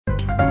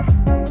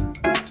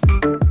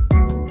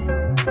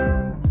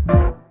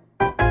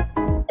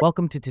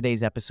Welcome to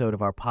today's episode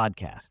of our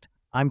podcast.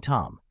 I'm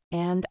Tom.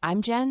 And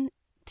I'm Jen.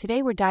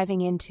 Today we're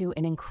diving into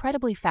an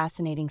incredibly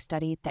fascinating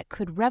study that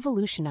could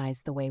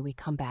revolutionize the way we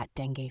combat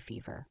dengue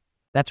fever.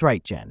 That's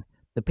right, Jen.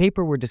 The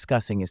paper we're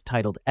discussing is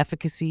titled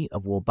Efficacy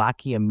of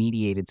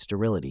Wolbachia-Mediated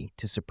Sterility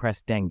to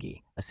Suppress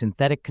Dengue, a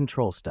Synthetic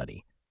Control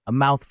Study. A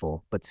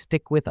mouthful, but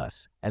stick with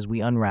us as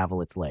we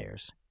unravel its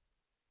layers.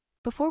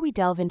 Before we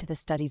delve into the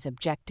study's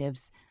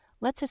objectives,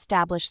 let's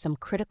establish some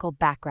critical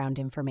background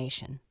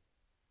information.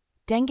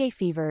 Dengue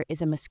fever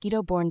is a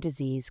mosquito-borne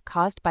disease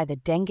caused by the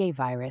dengue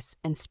virus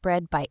and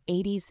spread by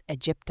Aedes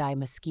aegypti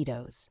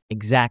mosquitoes.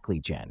 Exactly,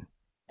 Jen.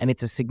 And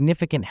it's a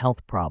significant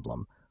health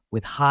problem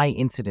with high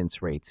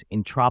incidence rates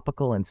in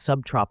tropical and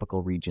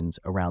subtropical regions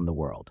around the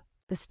world.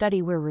 The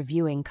study we're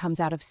reviewing comes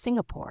out of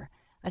Singapore,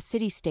 a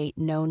city-state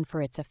known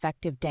for its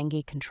effective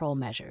dengue control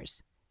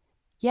measures.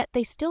 Yet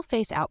they still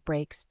face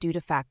outbreaks due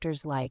to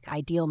factors like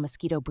ideal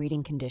mosquito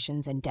breeding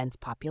conditions and dense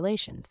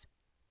populations.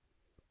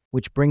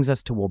 Which brings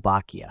us to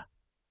Wolbachia.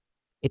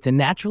 It's a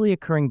naturally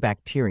occurring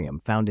bacterium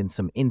found in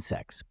some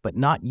insects, but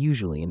not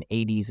usually in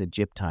Aedes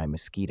aegypti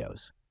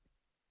mosquitoes.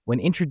 When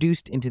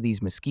introduced into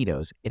these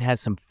mosquitoes, it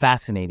has some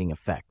fascinating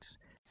effects.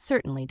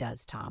 Certainly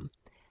does, Tom.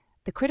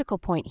 The critical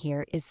point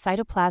here is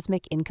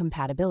cytoplasmic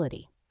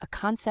incompatibility, a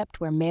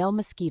concept where male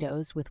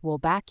mosquitoes with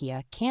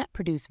Wolbachia can't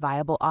produce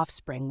viable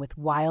offspring with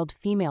wild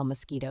female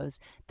mosquitoes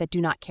that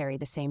do not carry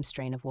the same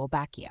strain of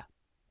Wolbachia.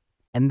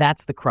 And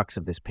that's the crux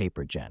of this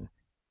paper, Jen.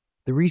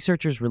 The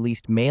researchers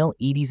released male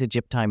Aedes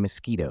aegypti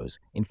mosquitoes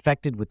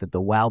infected with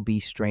the Walb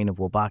strain of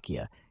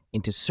Wolbachia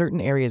into certain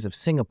areas of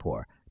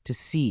Singapore to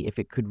see if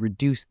it could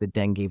reduce the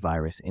dengue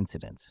virus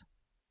incidence.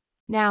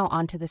 Now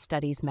onto the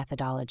study's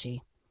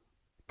methodology.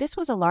 This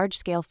was a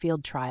large-scale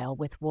field trial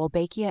with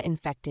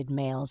Wolbachia-infected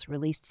males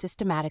released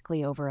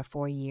systematically over a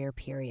 4-year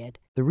period.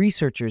 The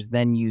researchers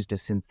then used a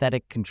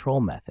synthetic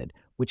control method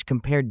which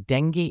compared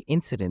dengue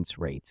incidence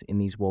rates in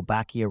these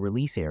Wolbachia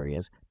release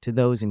areas to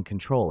those in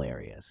control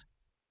areas.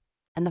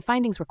 And the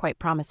findings were quite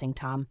promising,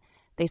 Tom.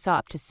 They saw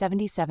up to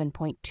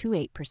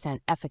 77.28%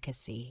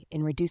 efficacy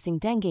in reducing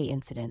dengue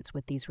incidence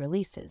with these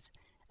releases,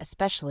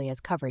 especially as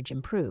coverage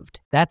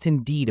improved. That's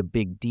indeed a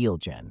big deal,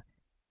 Jen.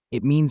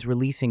 It means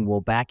releasing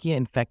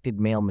Wolbachia-infected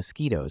male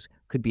mosquitoes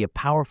could be a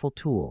powerful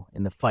tool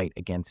in the fight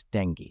against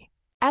dengue.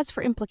 As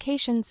for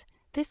implications,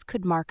 this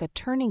could mark a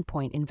turning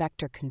point in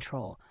vector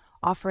control,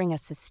 offering a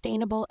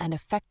sustainable and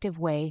effective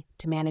way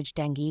to manage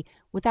dengue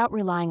without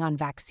relying on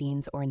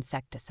vaccines or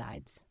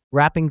insecticides.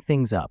 Wrapping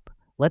things up,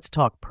 let's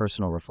talk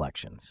personal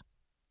reflections.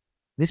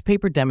 This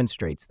paper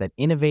demonstrates that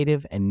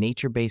innovative and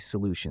nature-based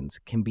solutions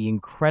can be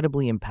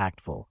incredibly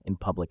impactful in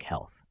public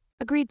health.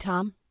 Agreed,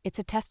 Tom. It's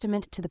a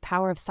testament to the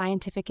power of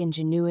scientific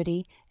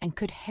ingenuity and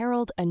could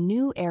herald a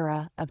new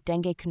era of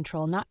dengue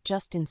control not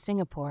just in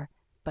Singapore,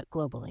 but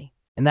globally.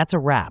 And that's a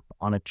wrap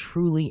on a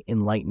truly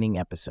enlightening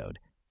episode.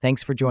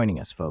 Thanks for joining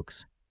us,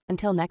 folks.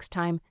 Until next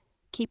time,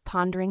 keep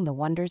pondering the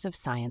wonders of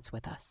science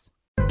with us.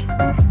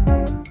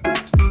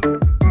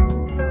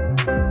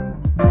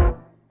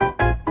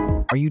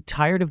 Are you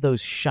tired of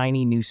those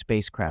shiny new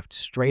spacecraft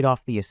straight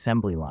off the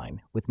assembly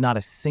line with not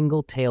a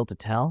single tale to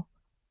tell?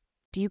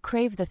 Do you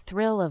crave the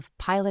thrill of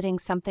piloting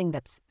something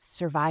that's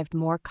survived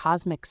more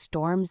cosmic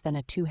storms than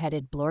a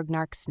two-headed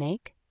Blorgnark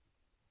snake?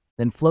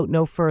 Then float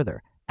no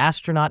further,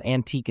 astronaut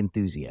antique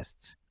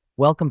enthusiasts.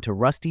 Welcome to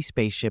Rusty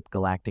Spaceship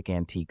Galactic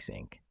Antiques,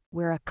 Inc.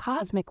 We're a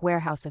cosmic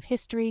warehouse of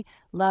history,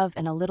 love,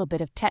 and a little bit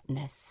of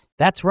tetanus.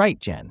 That's right,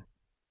 Jen.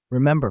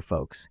 Remember,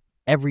 folks,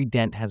 every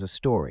dent has a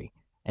story,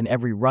 and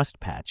every rust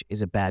patch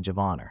is a badge of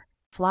honor.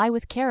 Fly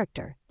with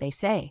character, they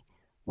say.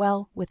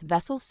 Well, with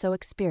vessels so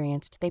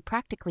experienced, they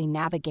practically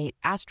navigate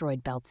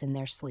asteroid belts in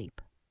their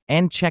sleep.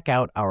 And check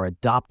out our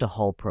Adopt a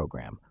Hull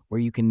program, where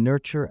you can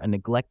nurture a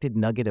neglected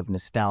nugget of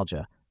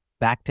nostalgia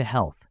back to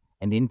health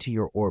and into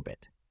your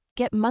orbit.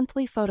 Get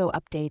monthly photo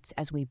updates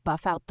as we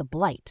buff out the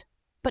blight,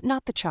 but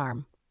not the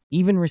charm.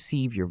 Even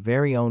receive your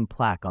very own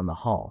plaque on the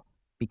hull.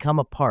 Become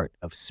a part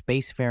of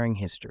spacefaring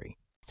history.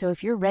 So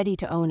if you're ready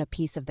to own a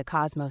piece of the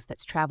cosmos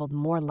that's traveled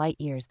more light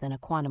years than a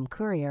quantum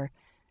courier,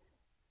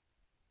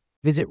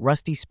 visit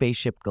Rusty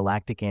Spaceship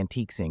Galactic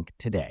Antiques, Inc.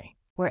 today.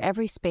 Where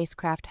every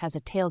spacecraft has a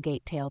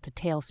tailgate tail to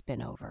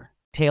tailspin over.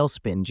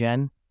 Tailspin,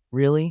 Jen?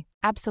 Really?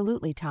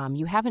 Absolutely, Tom.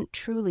 You haven't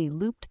truly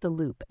looped the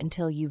loop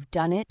until you've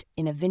done it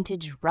in a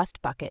vintage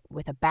rust bucket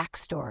with a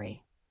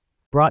backstory.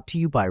 Brought to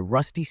you by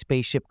Rusty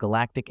Spaceship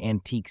Galactic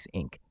Antiques,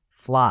 Inc.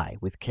 Fly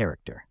with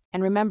character.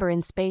 And remember,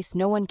 in space,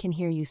 no one can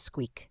hear you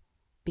squeak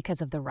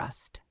because of the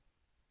rust.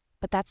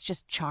 But that's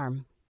just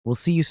charm. We'll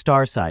see you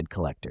Starside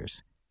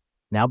collectors.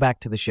 Now back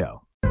to the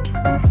show.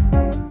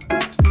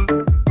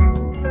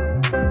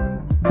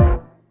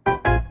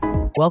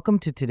 Welcome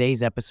to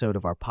today's episode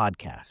of our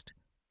podcast,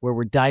 where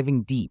we're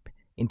diving deep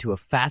into a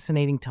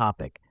fascinating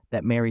topic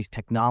that marries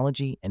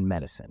technology and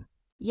medicine.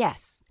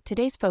 Yes,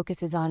 today's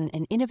focus is on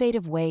an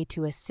innovative way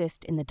to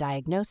assist in the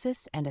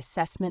diagnosis and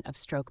assessment of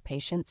stroke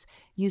patients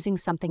using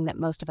something that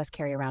most of us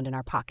carry around in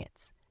our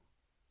pockets,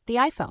 the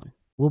iPhone.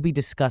 we'll be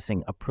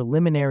discussing a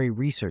preliminary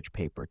research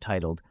paper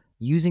titled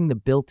Using the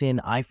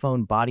Built-in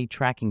iPhone Body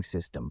Tracking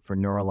System for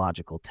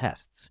Neurological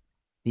Tests,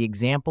 the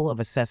example of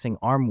assessing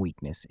arm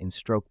weakness in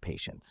stroke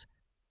patients,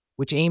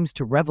 which aims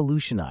to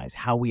revolutionize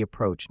how we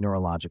approach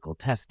neurological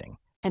testing.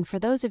 And for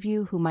those of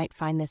you who might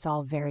find this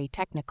all very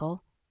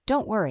technical,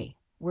 don't worry.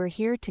 We're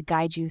here to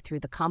guide you through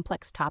the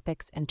complex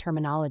topics and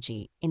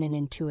terminology in an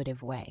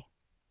intuitive way.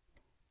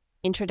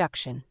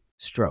 Introduction.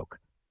 Stroke,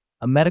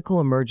 a medical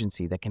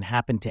emergency that can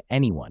happen to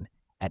anyone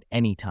at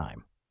any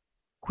time.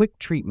 Quick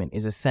treatment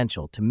is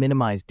essential to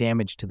minimize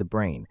damage to the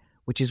brain,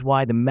 which is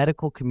why the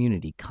medical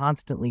community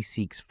constantly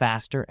seeks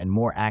faster and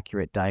more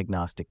accurate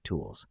diagnostic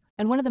tools.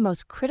 And one of the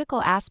most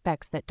critical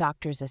aspects that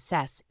doctors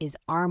assess is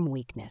arm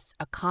weakness,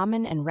 a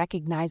common and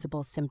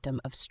recognizable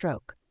symptom of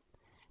stroke.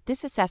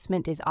 This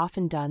assessment is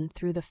often done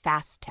through the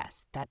FAST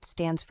test, that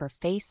stands for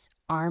face,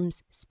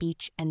 arms,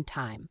 speech, and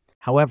time.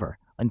 However,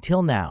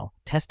 until now,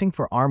 testing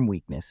for arm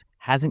weakness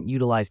hasn't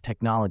utilized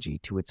technology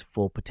to its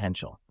full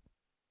potential.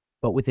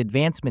 But with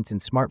advancements in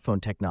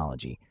smartphone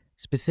technology,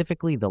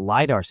 specifically the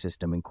LiDAR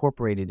system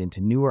incorporated into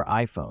newer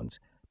iPhones,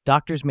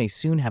 doctors may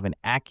soon have an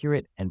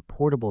accurate and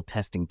portable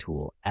testing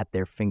tool at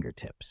their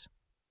fingertips.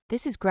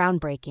 This is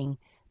groundbreaking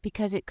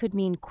because it could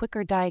mean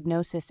quicker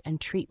diagnosis and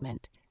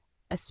treatment,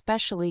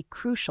 especially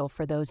crucial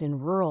for those in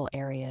rural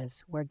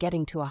areas where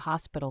getting to a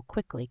hospital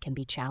quickly can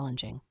be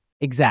challenging.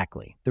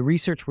 Exactly. The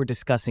research we're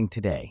discussing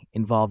today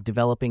involved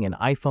developing an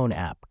iPhone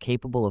app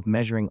capable of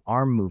measuring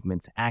arm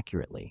movements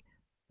accurately,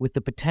 with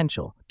the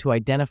potential to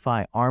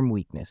identify arm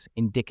weakness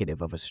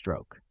indicative of a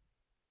stroke.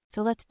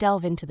 So let's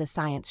delve into the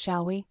science,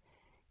 shall we?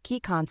 Key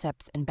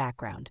concepts and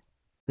background.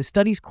 The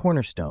study's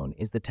cornerstone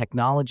is the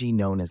technology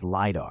known as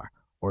LiDAR,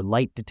 or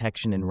light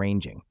detection and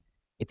ranging.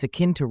 It's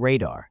akin to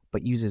radar,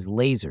 but uses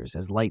lasers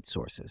as light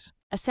sources.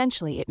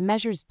 Essentially, it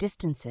measures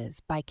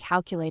distances by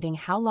calculating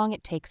how long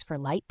it takes for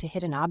light to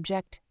hit an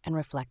object and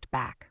reflect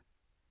back.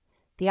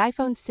 The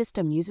iPhone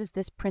system uses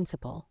this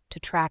principle to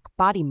track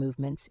body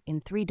movements in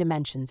 3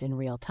 dimensions in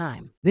real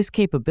time. This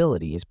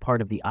capability is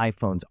part of the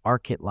iPhone's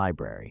ARKit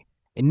library,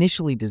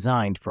 initially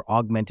designed for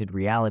augmented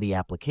reality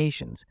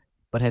applications,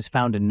 but has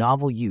found a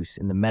novel use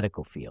in the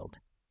medical field.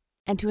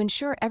 And to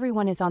ensure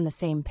everyone is on the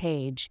same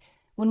page,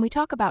 when we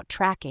talk about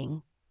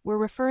tracking, we're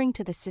referring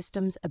to the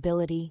system's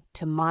ability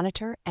to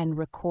monitor and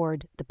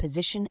record the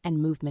position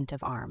and movement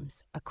of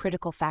arms, a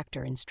critical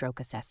factor in stroke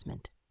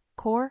assessment.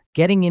 Core?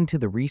 Getting into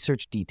the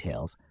research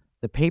details,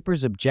 the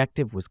paper's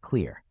objective was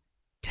clear: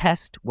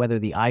 test whether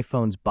the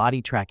iPhone's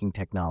body tracking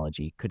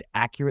technology could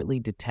accurately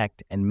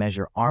detect and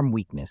measure arm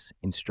weakness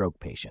in stroke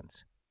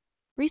patients.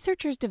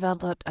 Researchers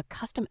developed a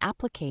custom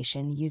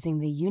application using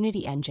the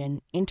Unity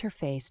engine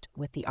interfaced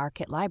with the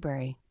ARKit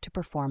library to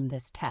perform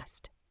this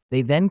test.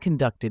 They then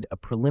conducted a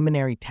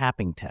preliminary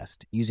tapping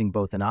test using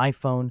both an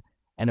iPhone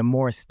and a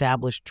more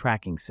established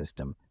tracking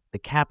system, the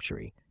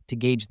Capture, to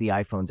gauge the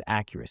iPhone's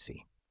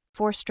accuracy.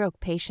 4 stroke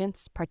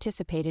patients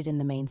participated in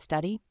the main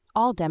study,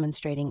 all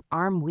demonstrating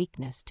arm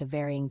weakness to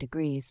varying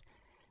degrees,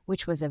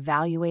 which was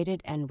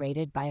evaluated and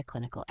rated by a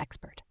clinical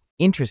expert.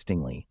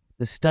 Interestingly,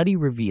 the study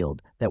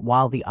revealed that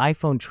while the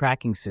iPhone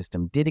tracking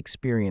system did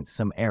experience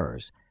some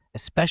errors,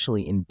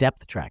 especially in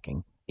depth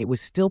tracking, it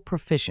was still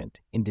proficient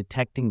in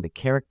detecting the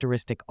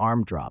characteristic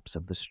arm drops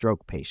of the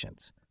stroke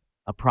patients,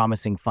 a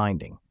promising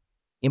finding.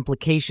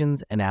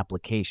 Implications and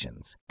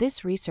applications.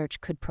 This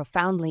research could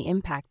profoundly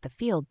impact the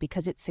field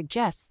because it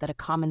suggests that a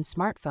common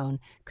smartphone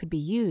could be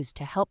used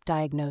to help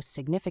diagnose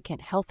significant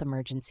health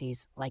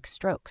emergencies like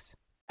strokes.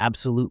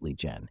 Absolutely,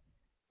 Jen.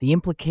 The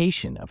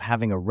implication of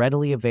having a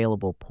readily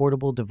available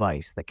portable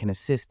device that can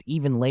assist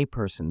even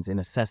laypersons in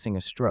assessing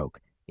a stroke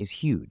is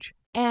huge.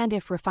 And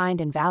if refined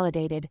and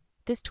validated,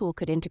 this tool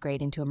could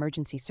integrate into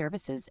emergency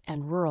services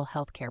and rural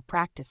healthcare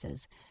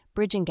practices,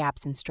 bridging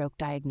gaps in stroke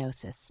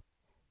diagnosis.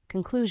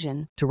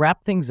 Conclusion. To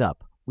wrap things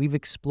up, we've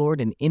explored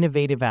an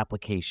innovative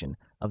application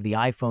of the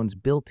iPhone's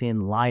built-in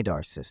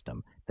LiDAR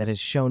system that has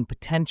shown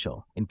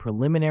potential in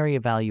preliminary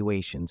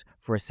evaluations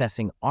for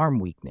assessing arm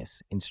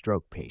weakness in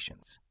stroke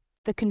patients.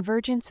 The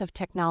convergence of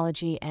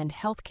technology and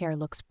healthcare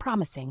looks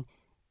promising,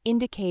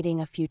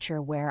 indicating a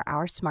future where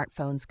our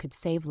smartphones could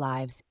save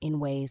lives in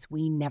ways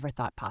we never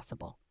thought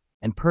possible.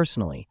 And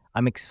personally,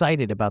 I'm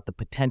excited about the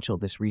potential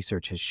this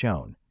research has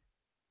shown.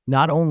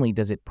 Not only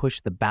does it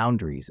push the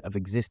boundaries of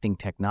existing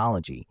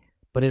technology,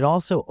 but it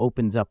also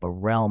opens up a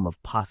realm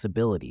of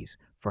possibilities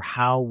for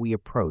how we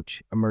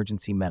approach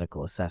emergency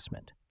medical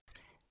assessment.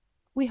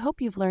 We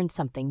hope you've learned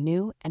something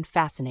new and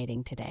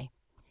fascinating today.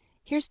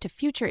 Here's to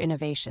future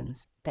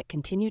innovations that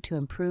continue to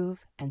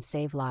improve and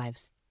save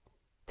lives.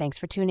 Thanks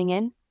for tuning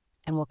in,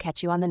 and we'll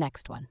catch you on the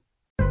next one.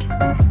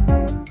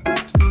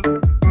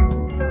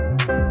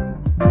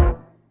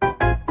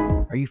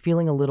 Are you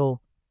feeling a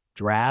little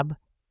drab?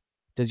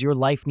 Does your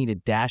life need a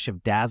dash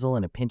of dazzle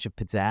and a pinch of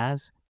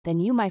pizzazz? Then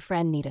you, my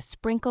friend, need a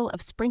sprinkle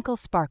of Sprinkle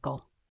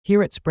Sparkle.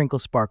 Here at Sprinkle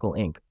Sparkle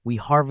Inc., we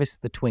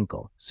harvest the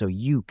twinkle so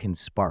you can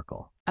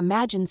sparkle.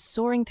 Imagine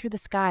soaring through the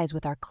skies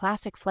with our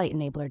classic flight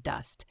enabler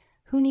dust.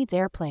 Who needs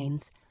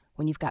airplanes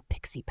when you've got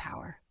pixie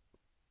power?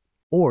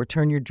 Or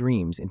turn your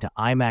dreams into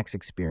IMAX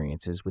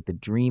experiences with the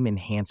Dream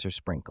Enhancer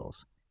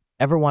sprinkles.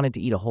 Ever wanted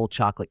to eat a whole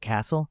chocolate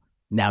castle?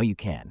 Now you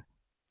can.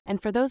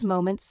 And for those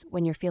moments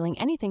when you're feeling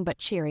anything but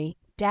cheery,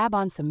 dab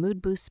on some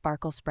Mood Boost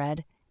Sparkle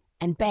Spread,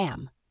 and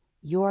bam,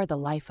 you're the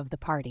life of the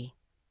party.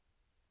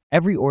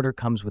 Every order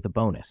comes with a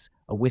bonus,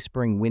 a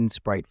whispering wind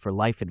sprite for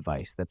life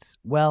advice that's,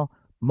 well,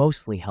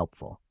 mostly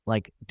helpful,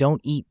 like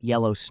don't eat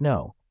yellow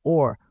snow,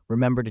 or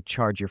remember to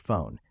charge your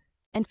phone.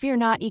 And fear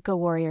not,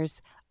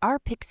 eco-warriors, our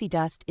pixie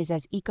dust is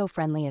as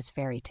eco-friendly as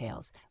fairy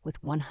tales,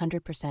 with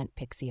 100%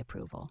 pixie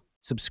approval.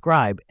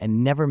 Subscribe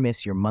and never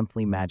miss your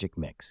monthly magic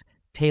mix,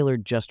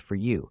 tailored just for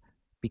you,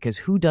 because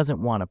who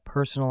doesn't want a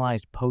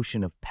personalized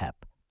potion of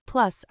pep?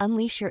 Plus,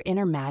 unleash your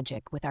inner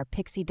magic with our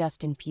pixie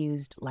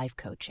dust-infused life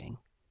coaching.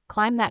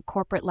 Climb that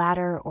corporate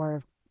ladder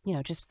or,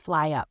 just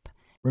fly up.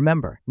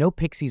 Remember, no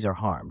pixies are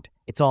harmed.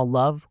 It's all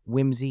love,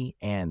 whimsy,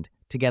 and,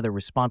 together,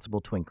 responsible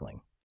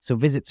twinkling. So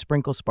visit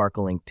Sprinkle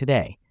Sparkle Inc.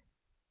 today.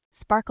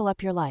 Sparkle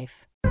up your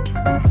life.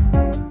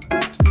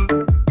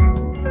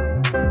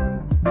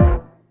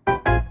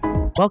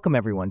 Welcome,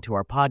 everyone, to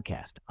our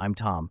podcast. I'm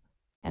Tom.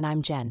 And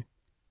I'm Jen.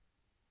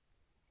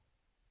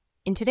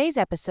 In today's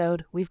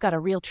episode, we've got a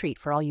real treat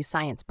for all you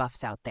science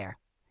buffs out there.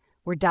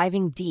 We're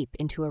diving deep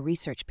into a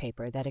research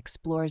paper that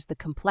explores the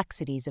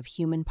complexities of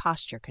human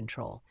posture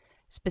control,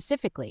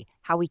 specifically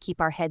how we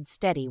keep our heads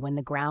steady when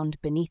the ground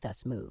beneath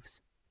us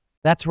moves.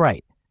 That's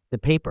right. The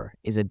paper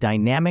is a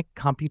dynamic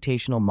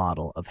computational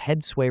model of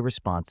head sway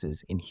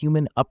responses in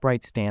human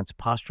upright stance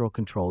postural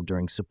control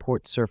during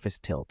support surface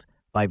tilt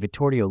by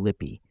Vittorio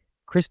Lippi,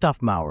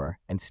 Christoph Maurer,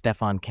 and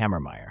Stefan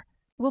Kammermeier.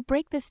 We'll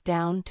break this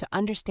down to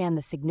understand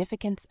the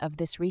significance of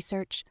this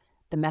research,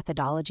 the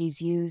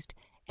methodologies used,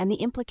 and the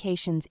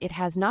implications it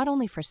has not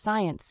only for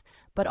science,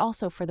 but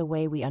also for the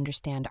way we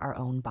understand our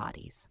own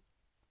bodies.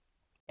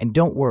 And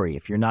don't worry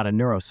if you're not a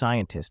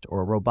neuroscientist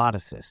or a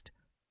roboticist.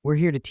 We're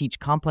here to teach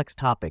complex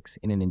topics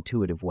in an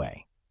intuitive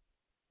way.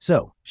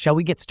 So, shall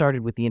we get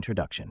started with the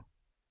introduction?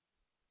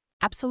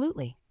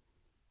 Absolutely.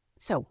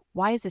 So,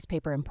 why is this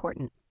paper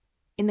important?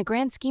 In the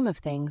grand scheme of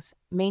things,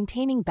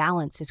 maintaining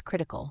balance is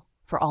critical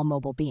for all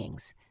mobile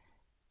beings.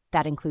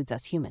 That includes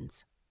us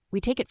humans.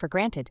 We take it for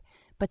granted,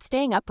 but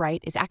staying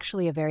upright is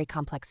actually a very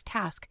complex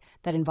task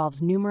that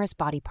involves numerous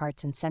body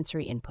parts and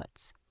sensory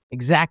inputs.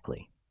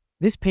 Exactly.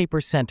 This paper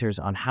centers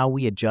on how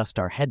we adjust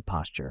our head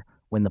posture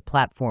when the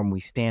platform we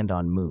stand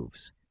on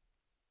moves.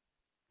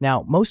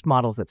 Now, most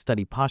models that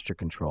study posture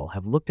control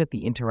have looked at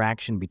the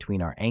interaction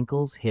between our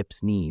ankles,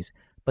 hips, knees,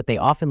 but they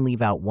often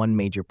leave out one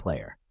major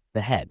player, the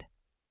head.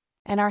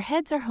 And our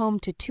heads are home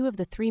to two of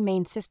the three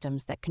main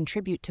systems that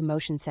contribute to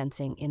motion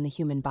sensing in the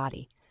human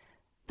body.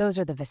 Those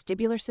are the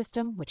vestibular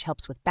system, which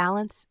helps with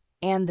balance,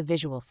 and the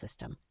visual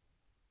system.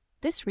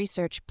 This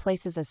research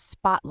places a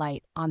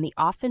spotlight on the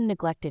often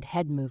neglected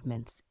head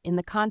movements in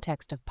the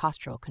context of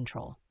postural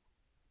control.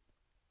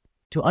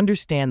 To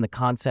understand the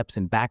concepts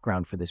and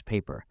background for this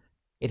paper,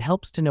 it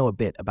helps to know a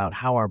bit about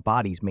how our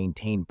bodies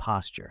maintain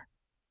posture.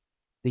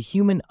 The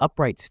human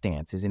upright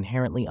stance is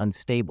inherently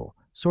unstable,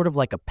 sort of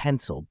like a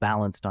pencil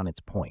balanced on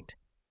its point.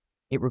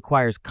 It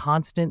requires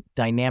constant,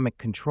 dynamic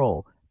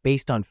control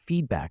based on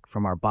feedback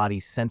from our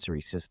body's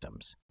sensory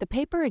systems. The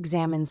paper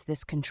examines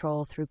this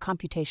control through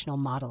computational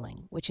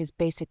modeling, which is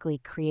basically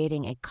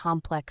creating a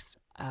complex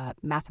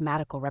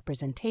mathematical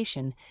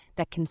representation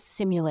that can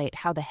simulate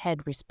how the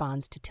head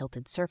responds to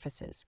tilted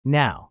surfaces.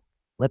 Now,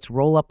 let's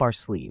roll up our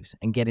sleeves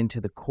and get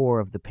into the core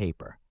of the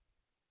paper.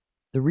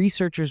 The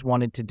researchers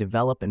wanted to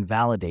develop and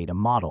validate a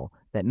model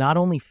that not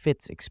only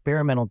fits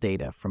experimental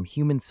data from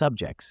human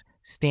subjects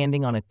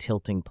standing on a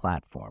tilting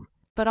platform,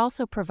 but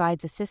also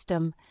provides a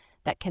system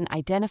that can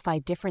identify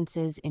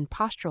differences in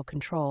postural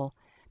control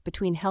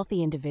between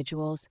healthy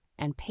individuals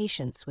and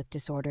patients with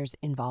disorders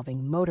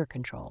involving motor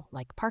control,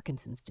 like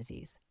Parkinson's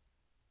disease.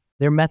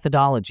 Their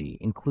methodology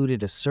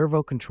included a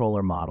servo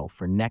controller model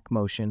for neck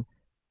motion,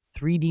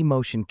 3D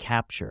motion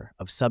capture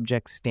of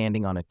subjects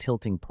standing on a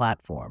tilting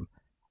platform,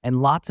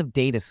 and lots of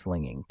data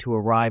slinging to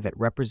arrive at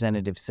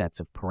representative sets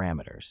of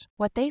parameters.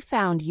 What they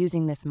found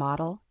using this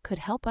model could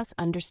help us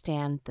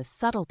understand the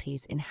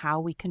subtleties in how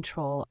we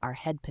control our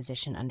head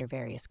position under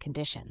various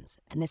conditions,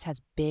 and this has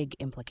big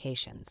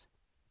implications.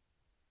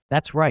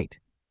 That's right.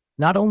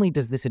 Not only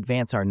does this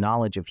advance our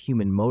knowledge of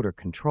human motor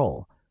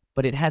control,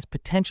 but it has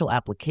potential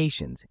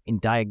applications in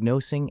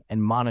diagnosing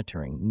and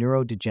monitoring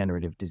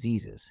neurodegenerative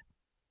diseases.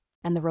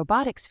 And the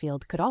robotics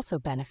field could also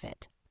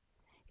benefit.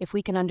 If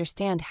we can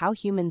understand how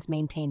humans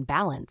maintain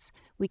balance,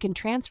 we can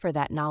transfer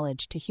that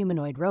knowledge to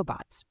humanoid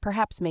robots,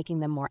 perhaps making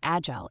them more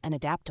agile and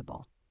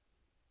adaptable.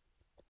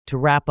 To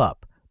wrap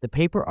up, the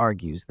paper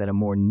argues that a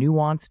more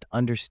nuanced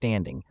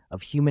understanding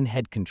of human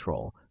head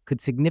control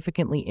could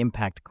significantly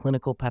impact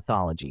clinical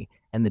pathology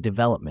and the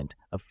development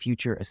of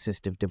future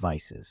assistive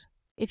devices.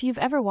 If you've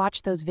ever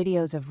watched those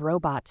videos of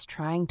robots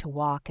trying to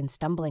walk and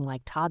stumbling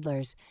like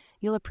toddlers,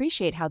 you'll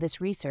appreciate how this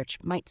research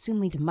might soon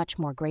lead to much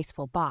more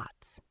graceful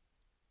bots.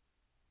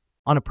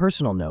 On a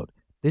personal note,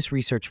 this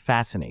research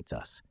fascinates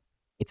us.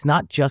 It's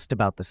not just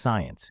about the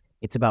science,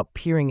 It's about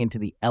peering into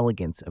the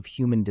elegance of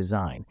human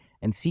design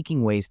and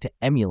seeking ways to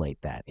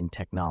emulate that in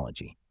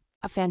technology.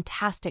 A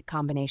fantastic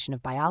combination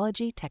of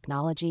biology,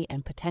 technology,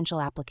 and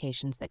potential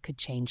applications that could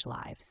change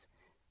lives.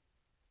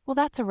 Well,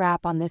 that's a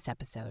wrap on this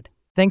episode.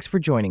 Thanks for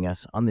joining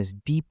us on this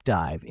deep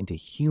dive into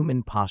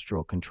human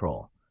postural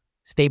control.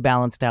 Stay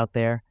balanced out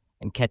there,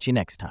 and catch you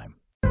next time.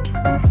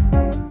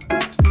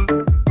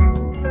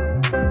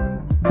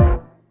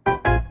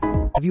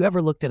 Have you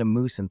ever looked at a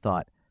moose and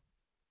thought,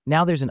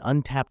 now there's an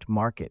untapped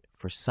market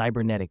for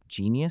cybernetic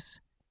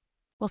genius?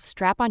 Well,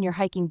 strap on your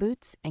hiking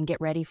boots and get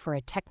ready for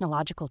a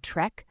technological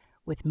trek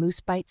with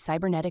MooseBite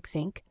Cybernetics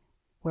Inc.,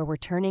 where we're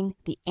turning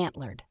the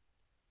antlered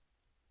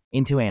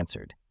into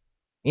answered.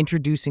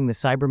 Introducing the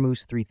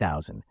CyberMoose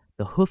 3000,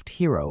 the hoofed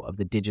hero of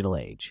the digital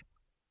age.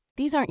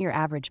 These aren't your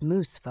average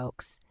moose,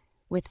 folks.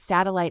 With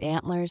satellite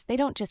antlers, they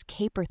don't just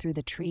caper through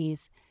the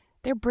trees.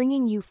 They're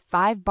bringing you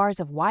 5 bars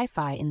of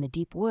Wi-Fi in the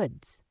deep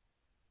woods.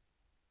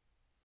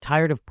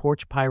 Tired of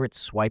porch pirates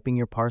swiping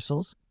your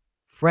parcels?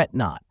 Fret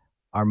not.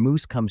 Our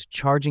moose comes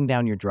charging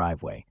down your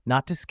driveway,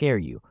 not to scare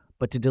you,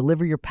 but to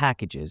deliver your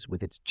packages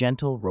with its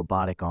gentle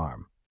robotic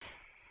arm.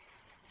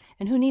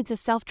 And who needs a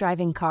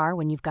self-driving car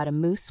when you've got a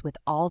moose with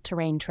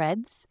all-terrain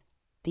treads?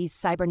 These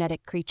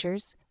cybernetic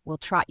creatures will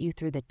trot you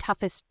through the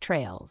toughest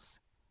trails.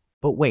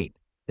 But wait,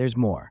 there's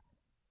more.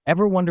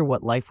 Ever wonder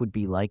what life would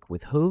be like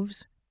with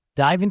hooves?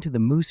 Dive into the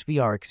Moose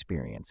VR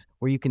experience,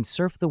 where you can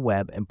surf the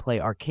web and play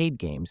arcade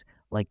games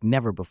like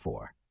never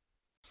before.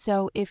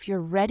 So if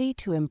you're ready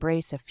to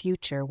embrace a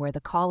future where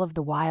the call of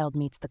the wild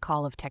meets the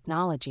call of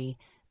technology,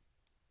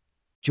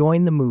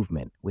 join the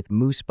movement with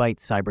MooseBite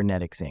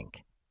Cybernetics Inc.,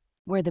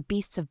 where the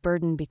beasts of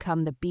burden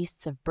become the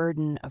beasts of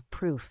burden of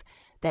proof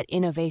that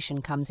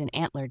innovation comes in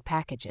antlered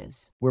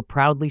packages. We're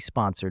proudly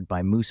sponsored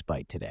by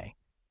MooseBite today.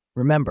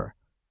 Remember,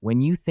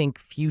 when you think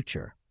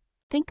future,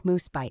 think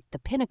MooseBite, the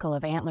pinnacle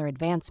of antler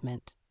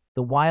advancement.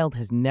 The wild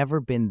has never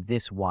been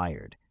this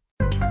wired.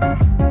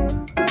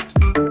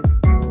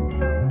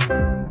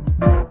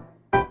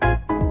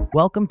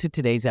 Welcome to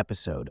today's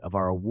episode of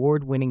our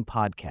award-winning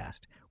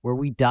podcast, where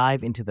we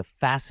dive into the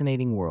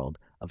fascinating world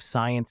of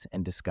science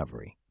and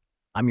discovery.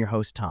 I'm your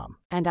host, Tom.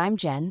 And I'm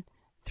Jen,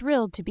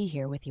 thrilled to be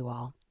here with you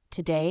all.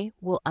 Today,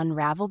 we'll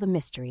unravel the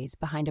mysteries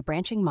behind a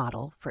branching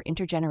model for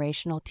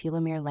intergenerational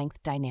telomere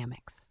length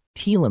dynamics.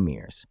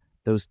 Telomeres,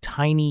 those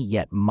tiny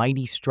yet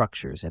mighty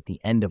structures at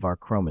the end of our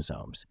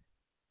chromosomes.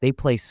 They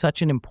play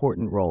such an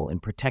important role in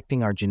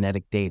protecting our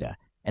genetic data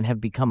and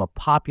have become a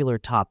popular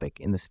topic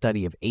in the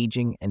study of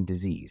aging and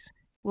disease.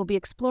 We'll be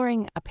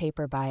exploring a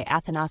paper by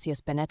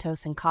Athanasios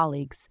Benetos and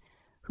colleagues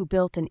who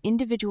built an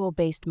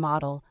individual-based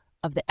model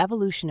of the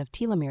evolution of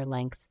telomere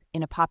length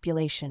in a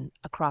population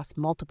across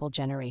multiple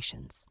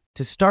generations.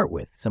 To start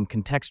with some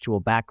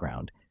contextual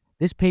background,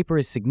 this paper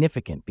is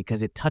significant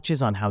because it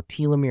touches on how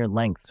telomere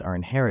lengths are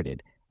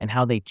inherited and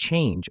how they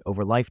change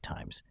over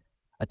lifetimes,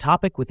 a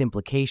topic with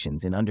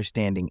implications in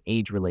understanding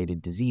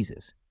age-related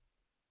diseases.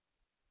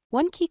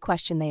 One key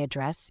question they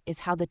address is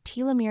how the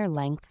telomere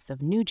lengths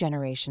of new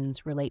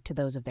generations relate to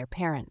those of their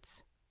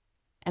parents,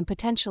 and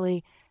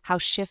potentially how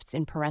shifts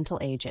in parental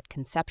age at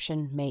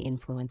conception may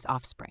influence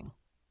offspring.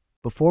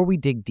 Before we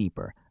dig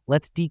deeper,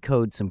 let's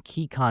decode some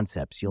key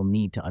concepts you'll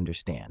need to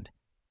understand.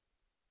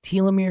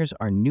 Telomeres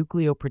are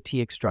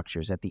nucleoproteic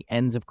structures at the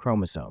ends of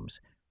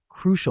chromosomes,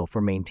 crucial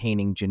for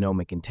maintaining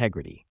genomic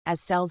integrity.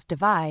 As cells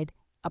divide,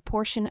 a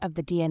portion of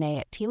the DNA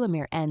at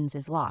telomere ends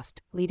is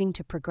lost, leading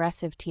to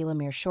progressive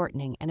telomere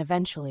shortening and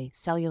eventually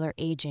cellular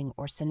aging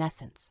or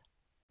senescence.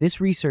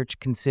 This research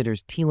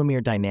considers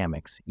telomere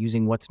dynamics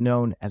using what's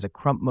known as a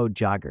crump mode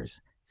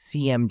joggers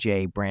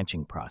 (CMJ)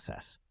 branching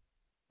process.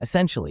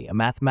 Essentially, a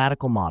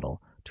mathematical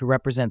model to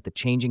represent the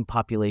changing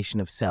population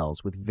of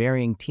cells with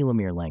varying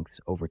telomere lengths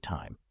over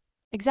time.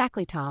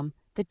 Exactly, Tom.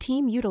 The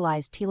team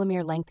utilized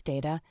telomere length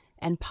data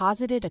and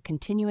posited a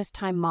continuous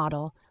time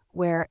model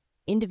where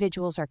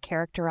individuals are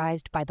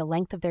characterized by the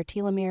length of their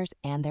telomeres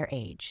and their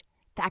age.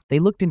 They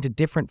looked into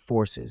different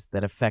forces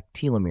that affect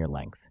telomere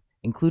length,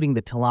 including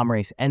the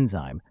telomerase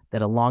enzyme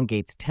that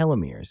elongates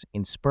telomeres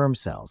in sperm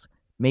cells,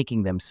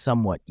 making them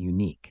somewhat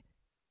unique.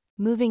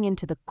 Moving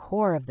into the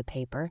core of the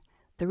paper,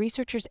 the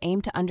researchers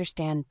aim to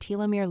understand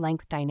telomere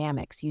length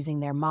dynamics using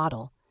their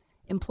model,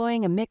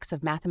 employing a mix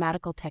of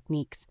mathematical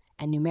techniques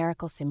and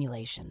numerical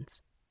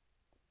simulations.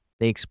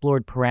 They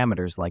explored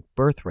parameters like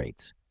birth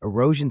rates,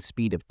 erosion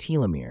speed of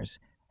telomeres,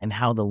 and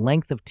how the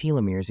length of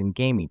telomeres in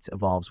gametes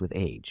evolves with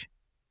age.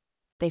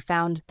 They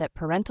found that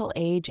parental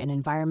age and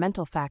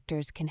environmental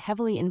factors can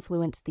heavily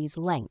influence these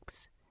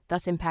lengths,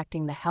 thus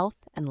impacting the health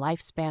and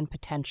lifespan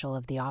potential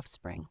of the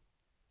offspring.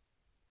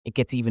 It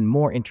gets even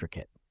more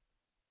intricate.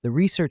 The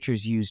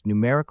researchers used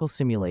numerical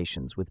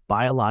simulations with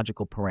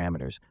biological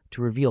parameters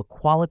to reveal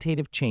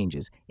qualitative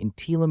changes in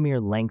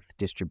telomere length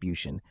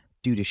distribution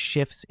due to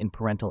shifts in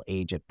parental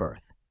age at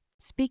birth.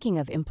 Speaking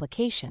of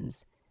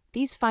implications,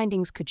 these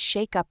findings could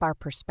shake up our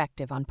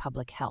perspective on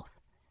public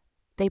health.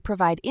 They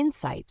provide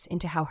insights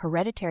into how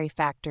hereditary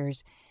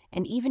factors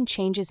and even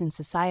changes in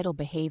societal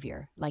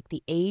behavior, like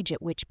the age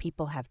at which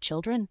people have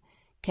children,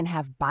 can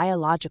have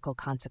biological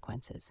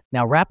consequences.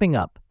 Now, wrapping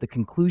up, the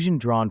conclusion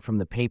drawn from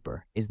the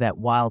paper is that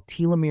while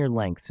telomere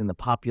lengths in the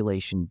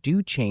population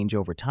do change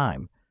over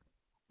time,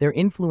 they're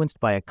influenced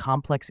by a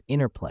complex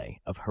interplay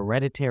of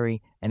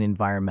hereditary and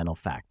environmental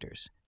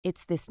factors.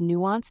 It's this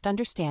nuanced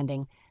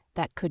understanding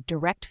that could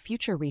direct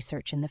future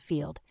research in the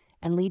field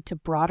and lead to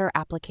broader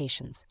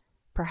applications,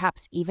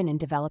 perhaps even in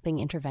developing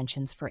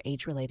interventions for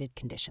age-related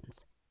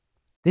conditions.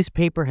 This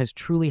paper has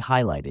truly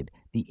highlighted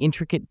the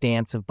intricate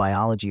dance of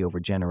biology over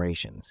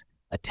generations,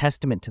 a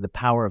testament to the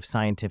power of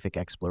scientific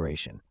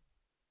exploration.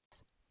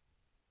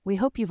 We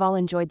hope you've all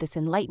enjoyed this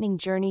enlightening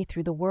journey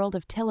through the world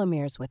of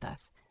telomeres with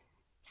us.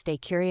 Stay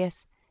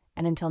curious,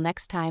 and until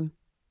next time,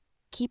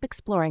 keep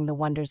exploring the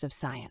wonders of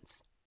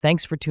science.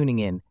 Thanks for tuning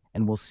in,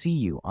 and we'll see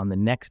you on the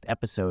next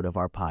episode of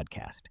our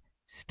podcast.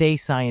 Stay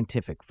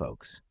scientific,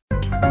 folks.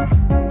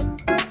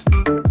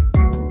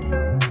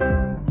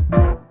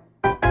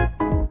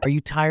 Are you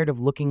tired of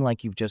looking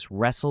like you've just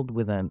wrestled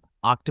with an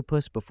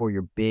octopus before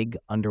your big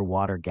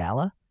underwater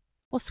gala?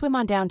 Well, swim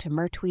on down to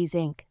Mertwies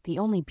Inc., the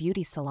only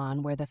beauty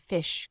salon where the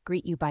fish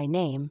greet you by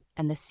name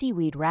and the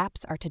seaweed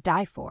wraps are to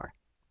die for.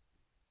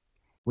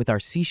 With our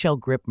seashell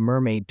grip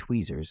mermaid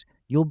tweezers,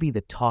 you'll be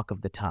the talk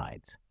of the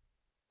tides.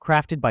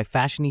 Crafted by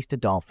fashionista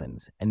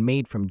dolphins and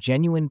made from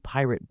genuine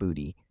pirate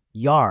booty,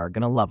 y'all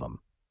gonna love 'em.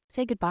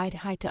 Say goodbye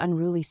to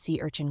unruly sea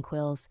urchin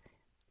quills.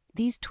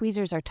 These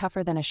tweezers are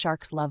tougher than a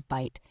shark's love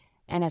bite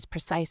and as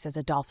precise as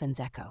a dolphin's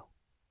echo.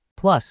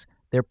 Plus,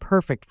 they're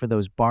perfect for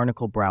those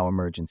barnacle brow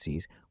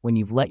emergencies when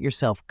you've let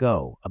yourself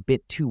go a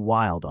bit too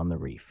wild on the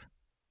reef.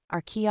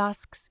 Our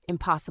kiosks,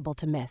 impossible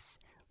to miss.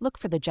 Look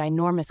for the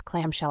ginormous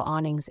clamshell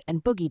awnings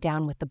and boogie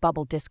down with the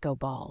bubble disco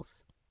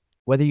balls.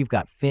 Whether you've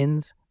got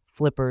fins,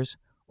 flippers,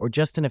 or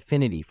just an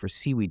affinity for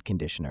seaweed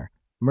conditioner,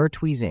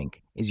 Mertwies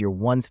Inc. is your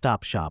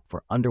one-stop shop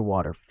for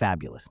underwater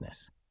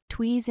fabulousness.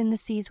 Tweeze in the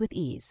seas with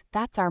ease,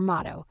 that's our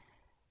motto.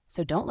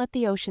 So don't let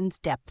the ocean's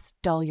depths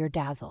dull your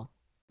dazzle.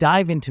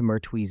 Dive into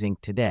Mertwies Inc.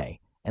 today,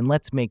 and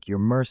let's make your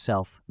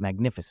mer-self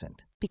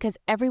magnificent. Because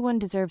everyone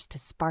deserves to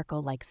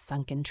sparkle like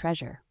sunken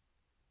treasure.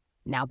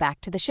 Now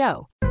back to the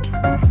show.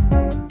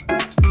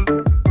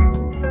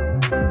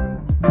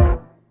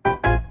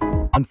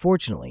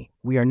 Unfortunately,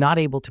 we are not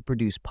able to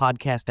produce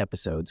podcast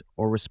episodes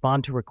or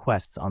respond to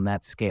requests on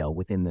that scale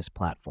within this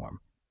platform.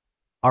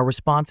 Our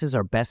responses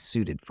are best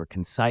suited for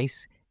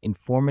concise,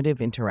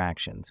 informative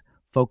interactions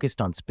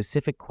focused on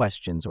specific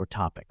questions or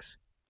topics.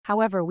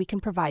 However, we can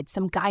provide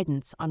some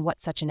guidance on what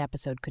such an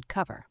episode could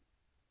cover.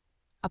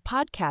 A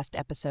podcast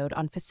episode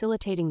on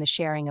facilitating the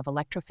sharing of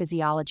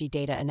electrophysiology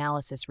data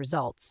analysis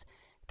results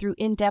through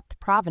in-depth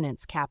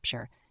provenance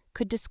capture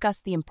could discuss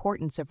the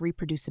importance of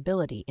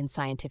reproducibility in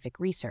scientific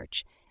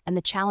research and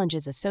the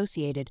challenges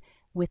associated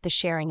with the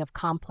sharing of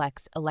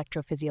complex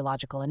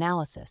electrophysiological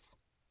analysis.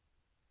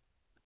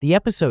 The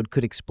episode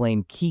could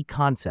explain key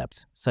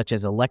concepts such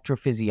as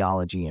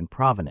electrophysiology and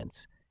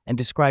provenance, and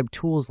describe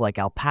tools like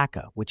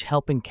Alpaca, which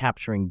help in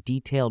capturing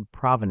detailed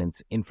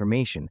provenance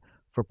information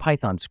for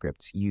Python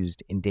scripts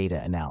used in data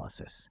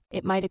analysis.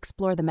 It might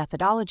explore the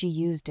methodology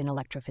used in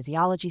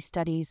electrophysiology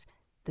studies,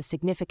 the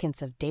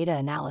significance of data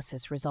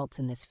analysis results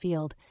in this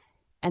field,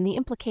 and the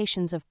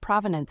implications of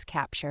provenance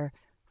capture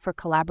for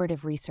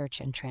collaborative research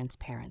and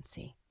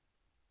transparency.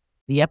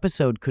 The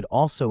episode could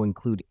also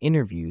include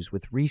interviews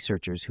with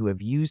researchers who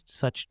have used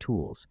such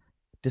tools,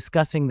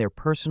 discussing their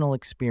personal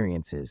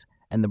experiences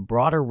and the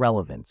broader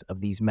relevance of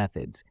these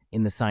methods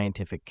in the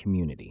scientific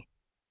community.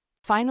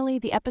 Finally,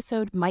 the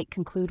episode might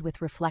conclude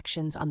with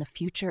reflections on the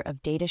future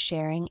of data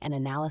sharing and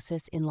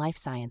analysis in life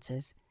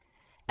sciences,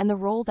 and the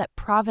role that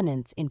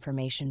provenance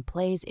information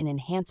plays in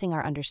enhancing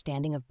our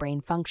understanding of brain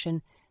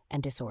function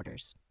and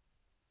disorders.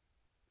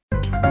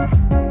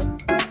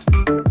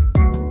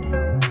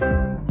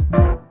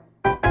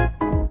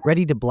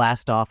 Ready to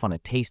blast off on a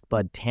taste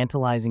bud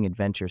tantalizing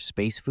adventure,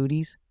 space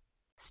foodies?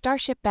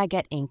 Starship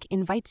Baguette Inc.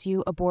 invites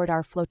you aboard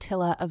our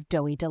flotilla of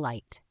doughy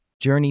delight.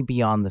 Journey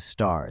beyond the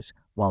stars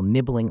while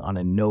nibbling on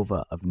a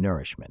nova of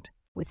nourishment.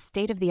 With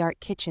state-of-the-art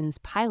kitchens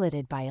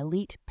piloted by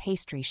elite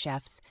pastry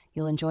chefs,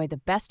 you'll enjoy the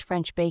best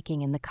French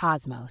baking in the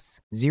cosmos.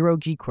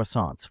 Zero-G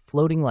croissants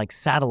floating like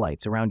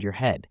satellites around your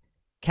head.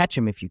 Catch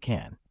 'em if you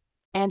can.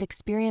 And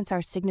experience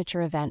our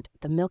signature event,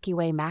 the Milky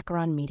Way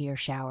Macaron Meteor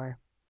Shower.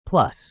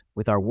 Plus,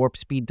 with our warp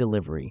speed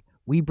delivery,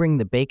 we bring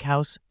the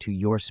bakehouse to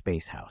your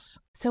space house.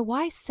 So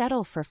why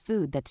settle for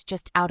food that's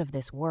just out of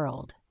this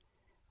world,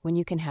 when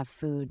you can have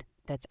food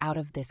that's out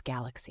of this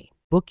galaxy?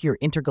 Book your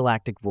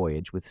intergalactic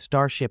voyage with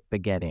Starship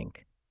Baguette Inc.,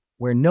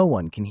 where no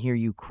one can hear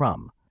you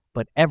crumb,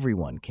 but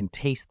everyone can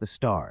taste the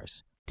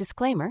stars.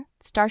 Disclaimer,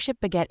 Starship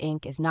Baguette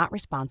Inc. is not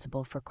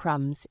responsible for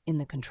crumbs in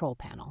the control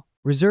panel.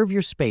 Reserve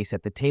your space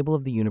at the table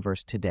of the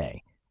universe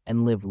today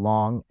and live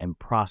long and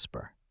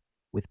prosper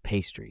with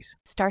pastries.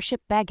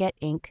 Starship Baguette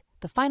Inc.,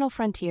 the final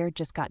frontier,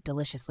 just got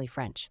deliciously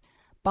French.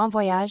 Bon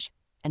voyage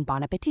and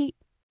bon appétit!